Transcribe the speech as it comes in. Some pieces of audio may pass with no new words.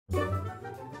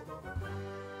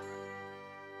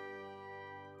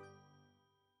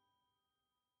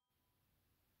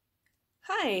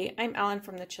Hi, I'm Ellen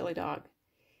from The Chilly Dog.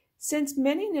 Since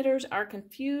many knitters are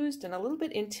confused and a little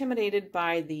bit intimidated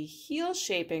by the heel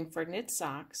shaping for knit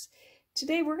socks,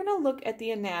 today we're going to look at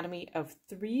the anatomy of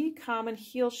 3 common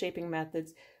heel shaping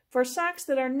methods for socks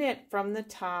that are knit from the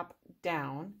top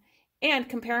down and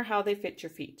compare how they fit your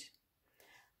feet.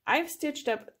 I've stitched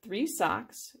up 3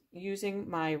 socks using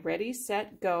my Ready,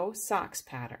 Set, Go socks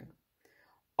pattern.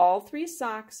 All 3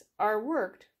 socks are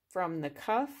worked from the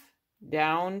cuff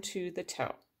down to the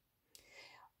toe.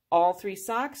 All 3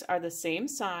 socks are the same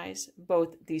size,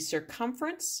 both the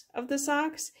circumference of the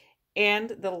socks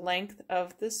and the length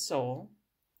of the sole.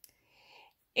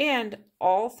 And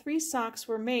all 3 socks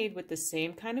were made with the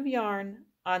same kind of yarn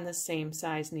on the same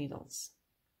size needles.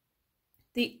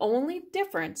 The only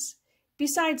difference,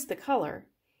 besides the color,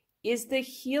 is the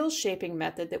heel shaping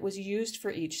method that was used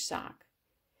for each sock.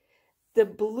 The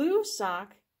blue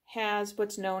sock has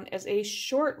what's known as a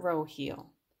short row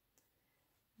heel.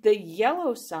 The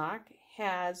yellow sock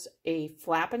has a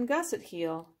flap and gusset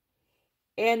heel,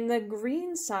 and the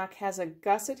green sock has a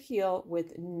gusset heel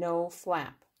with no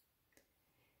flap.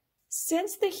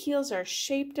 Since the heels are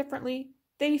shaped differently,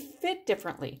 they fit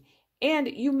differently, and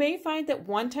you may find that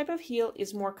one type of heel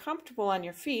is more comfortable on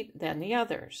your feet than the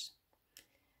others.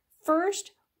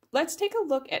 First, let's take a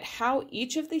look at how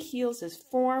each of the heels is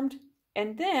formed,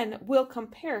 and then we'll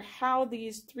compare how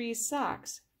these 3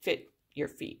 socks fit your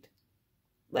feet.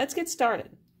 Let's get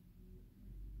started.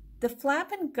 The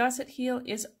flap and gusset heel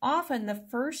is often the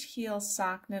first heel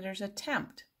sock knitters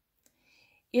attempt.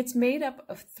 It's made up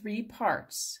of 3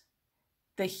 parts: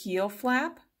 the heel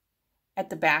flap at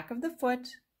the back of the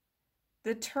foot,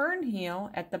 the turn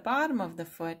heel at the bottom of the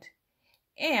foot,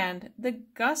 and the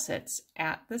gussets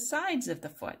at the sides of the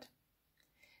foot.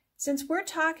 Since we're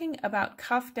talking about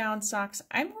cuff down socks,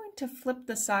 I'm going to flip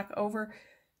the sock over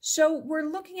so we're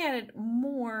looking at it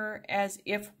more as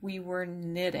if we were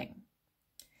knitting.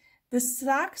 The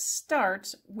sock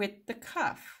starts with the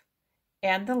cuff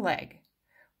and the leg,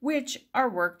 which are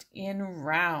worked in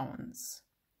rounds.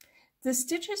 The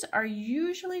stitches are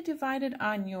usually divided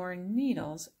on your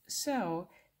needles so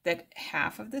that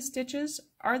half of the stitches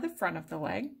are the front of the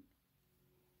leg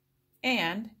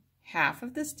and half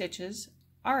of the stitches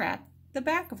are at the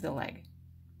back of the leg.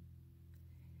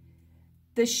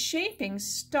 The shaping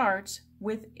starts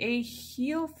with a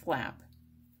heel flap.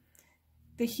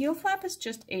 The heel flap is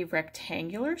just a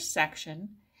rectangular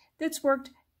section that's worked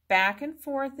back and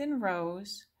forth in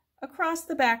rows across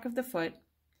the back of the foot,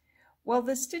 while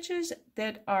the stitches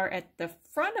that are at the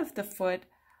front of the foot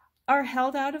are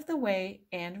held out of the way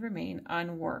and remain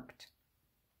unworked.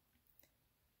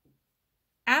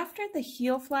 After the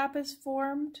heel flap is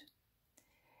formed,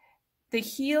 the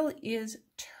heel is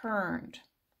turned.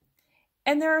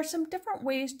 And there are some different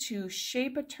ways to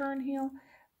shape a turn heel,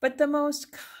 but the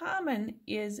most common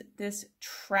is this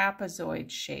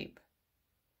trapezoid shape.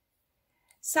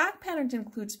 Sock patterns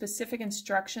include specific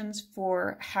instructions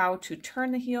for how to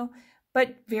turn the heel,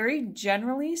 but very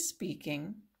generally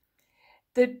speaking,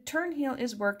 the turn heel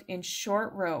is worked in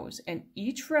short rows, and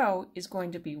each row is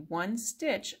going to be 1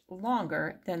 stitch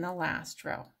longer than the last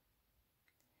row.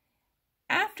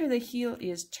 After the heel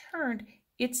is turned,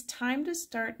 it's time to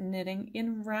start knitting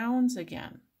in rounds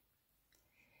again.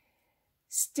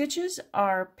 Stitches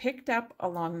are picked up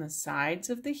along the sides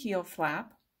of the heel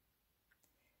flap.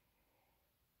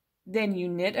 Then you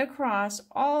knit across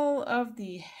all of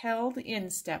the held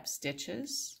instep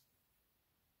stitches.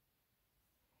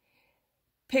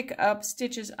 Pick up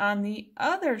stitches on the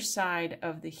other side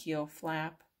of the heel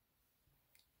flap,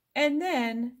 and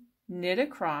then knit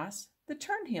across the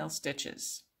turn heel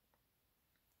stitches.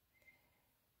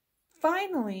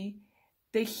 Finally,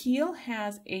 the heel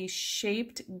has a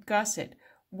shaped gusset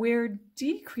where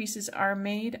decreases are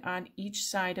made on each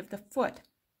side of the foot.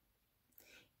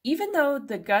 Even though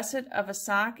the gusset of a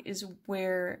sock is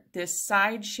where this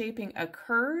side shaping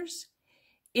occurs,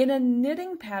 in a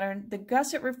knitting pattern, the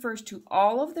gusset refers to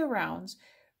all of the rounds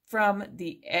from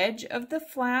the edge of the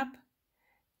flap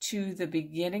to the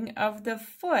beginning of the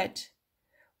foot,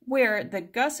 where the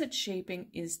gusset shaping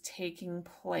is taking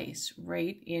place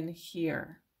right in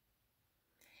here.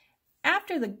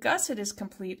 After the gusset is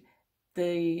complete,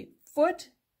 the foot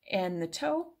and the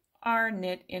toe are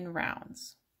knit in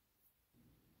rounds.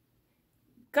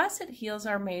 Gusset heels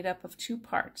are made up of 2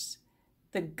 parts,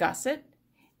 the gusset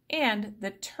and the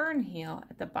turn heel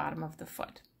at the bottom of the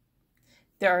foot.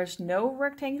 There is no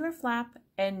rectangular flap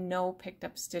and no picked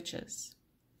up stitches.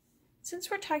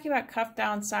 Since we're talking about cuff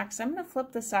down socks, I'm going to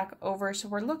flip the sock over so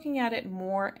we're looking at it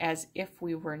more as if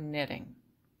we were knitting.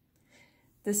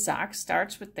 The sock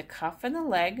starts with the cuff and the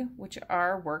leg, which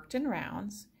are worked in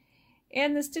rounds,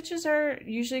 and the stitches are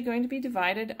usually going to be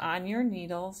divided on your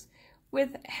needles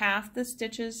with half the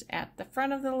stitches at the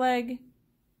front of the leg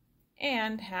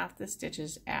and half the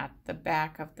stitches at the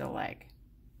back of the leg.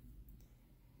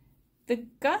 The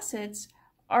gussets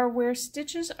are where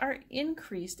stitches are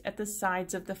increased at the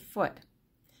sides of the foot.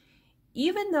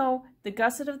 Even though the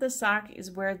gusset of the sock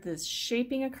is where the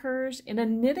shaping occurs, in a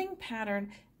knitting pattern,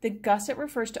 the gusset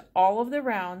refers to all of the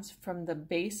rounds from the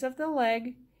base of the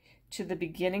leg to the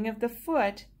beginning of the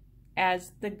foot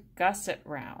as the gusset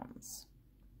rounds.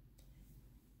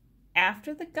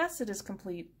 After the gusset is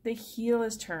complete, the heel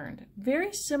is turned,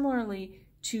 very similarly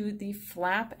to the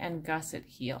flap and gusset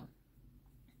heel.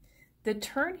 The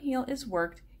turn heel is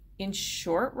worked in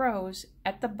short rows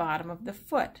at the bottom of the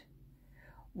foot,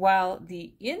 while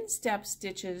the instep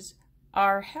stitches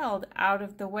are held out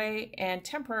of the way and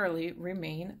temporarily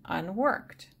remain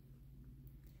unworked.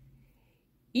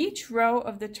 Each row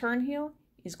of the turn heel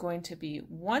is going to be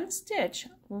 1 stitch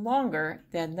longer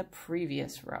than the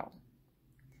previous row.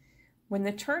 When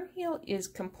the turn heel is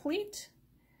complete,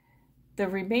 the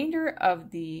remainder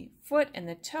of the foot and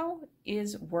the toe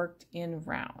is worked in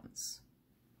rounds.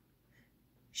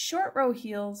 Short row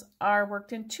heels are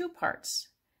worked in 2 parts.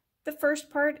 The first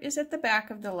part is at the back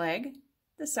of the leg.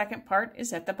 The second part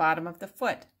is at the bottom of the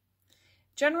foot.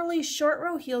 Generally, short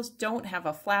row heels don't have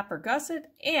a flap or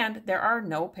gusset, and there are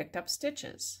no picked up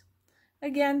stitches.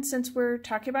 Again, since we're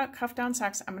talking about cuff down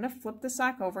socks, I'm going to flip the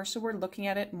sock over so we're looking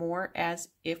at it more as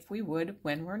if we would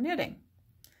when we're knitting.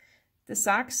 The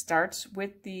sock starts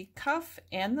with the cuff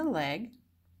and the leg,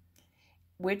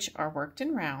 which are worked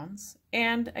in rounds.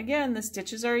 And again, the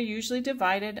stitches are usually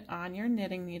divided on your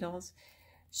knitting needles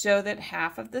so that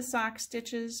half of the sock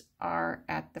stitches are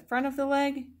at the front of the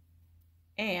leg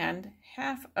and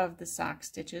half of the sock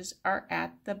stitches are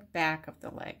at the back of the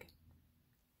leg.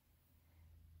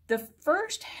 The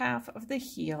first half of the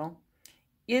heel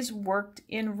is worked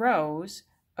in rows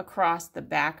across the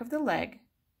back of the leg,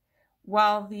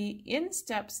 while the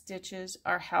instep stitches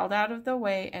are held out of the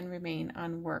way and remain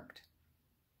unworked.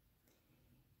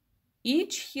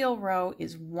 Each heel row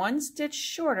is 1 stitch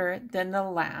shorter than the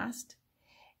last,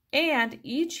 and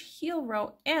each heel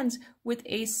row ends with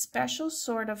a special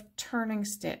sort of turning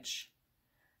stitch.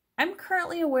 I'm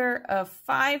currently aware of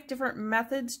 5 different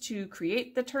methods to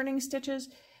create the turning stitches,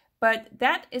 but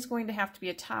that is going to have to be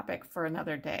a topic for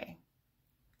another day.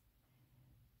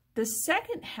 The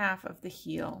second half of the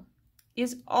heel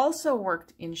is also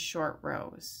worked in short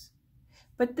rows,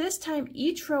 but this time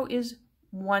each row is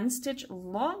 1 stitch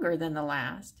longer than the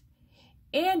last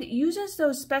and uses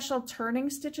those special turning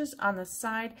stitches on the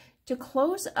side to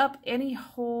close up any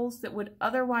holes that would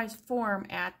otherwise form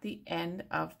at the end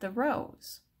of the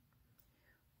rows.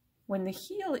 When the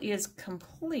heel is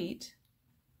complete,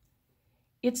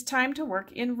 it's time to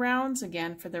work in rounds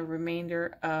again for the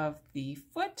remainder of the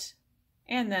foot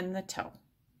and then the toe.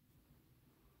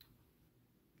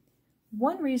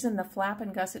 One reason the flap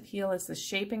and gusset heel is the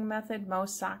shaping method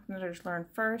most sock knitters learn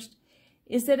first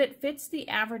is that it fits the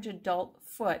average adult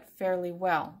foot fairly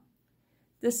well.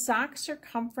 The sock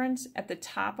circumference at the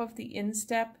top of the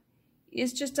instep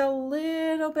is just a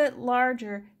little bit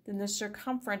larger than the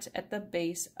circumference at the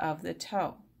base of the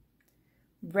toe.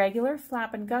 Regular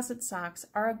flap and gusset socks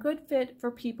are a good fit for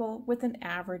people with an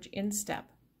average instep,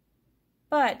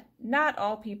 but not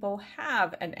all people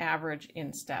have an average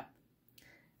instep.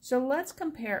 So let's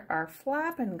compare our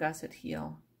flap and gusset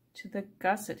heel to the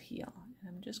gusset heel. And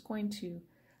I'm just going to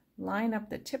line up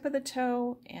the tip of the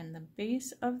toe and the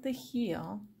base of the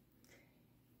heel.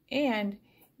 And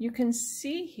you can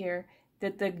see here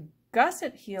that the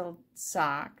gusset heel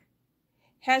sock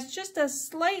has just a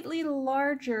slightly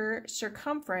larger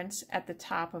circumference at the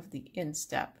top of the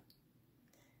instep.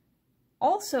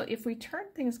 Also, if we turn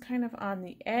things kind of on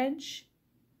the edge,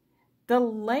 the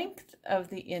length of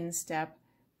the instep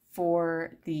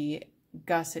for the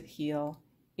gusset heel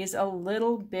is a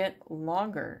little bit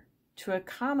longer to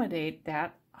accommodate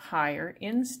that higher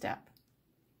instep.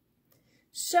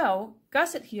 So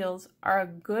gusset heels are a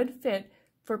good fit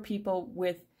for people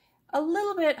with a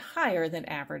little bit higher than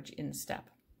average instep.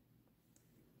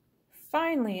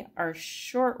 Finally, our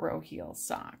short row heel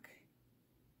sock.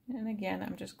 And again,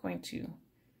 I'm just going to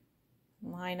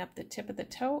line up the tip of the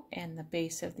toe and the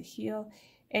base of the heel.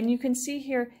 And you can see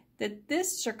here that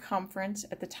this circumference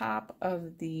at the top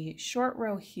of the short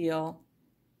row heel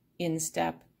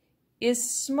instep is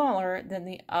smaller than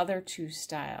the other 2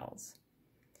 styles.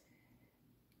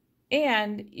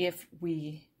 And if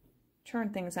we turn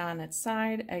things on its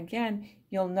side, again,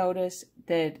 you'll notice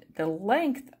that the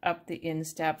length of the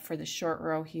instep for the short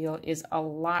row heel is a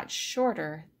lot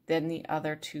shorter than the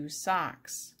other two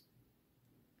socks.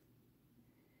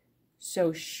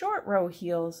 So short row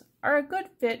heels are a good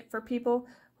fit for people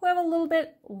who have a little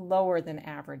bit lower than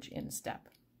average instep.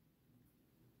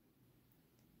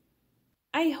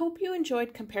 I hope you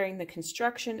enjoyed comparing the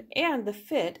construction and the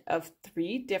fit of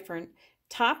 3 different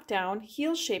top-down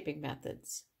heel shaping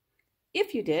methods.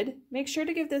 If you did, make sure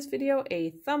to give this video a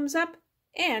thumbs up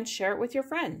and share it with your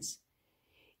friends.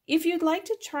 If you'd like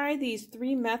to try these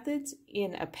 3 methods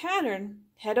in a pattern,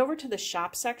 head over to the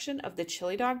shop section of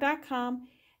thechillydog.com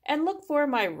and look for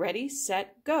my Ready,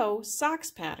 Set, Go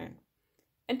socks pattern.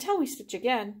 Until we stitch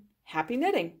again, happy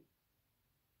knitting!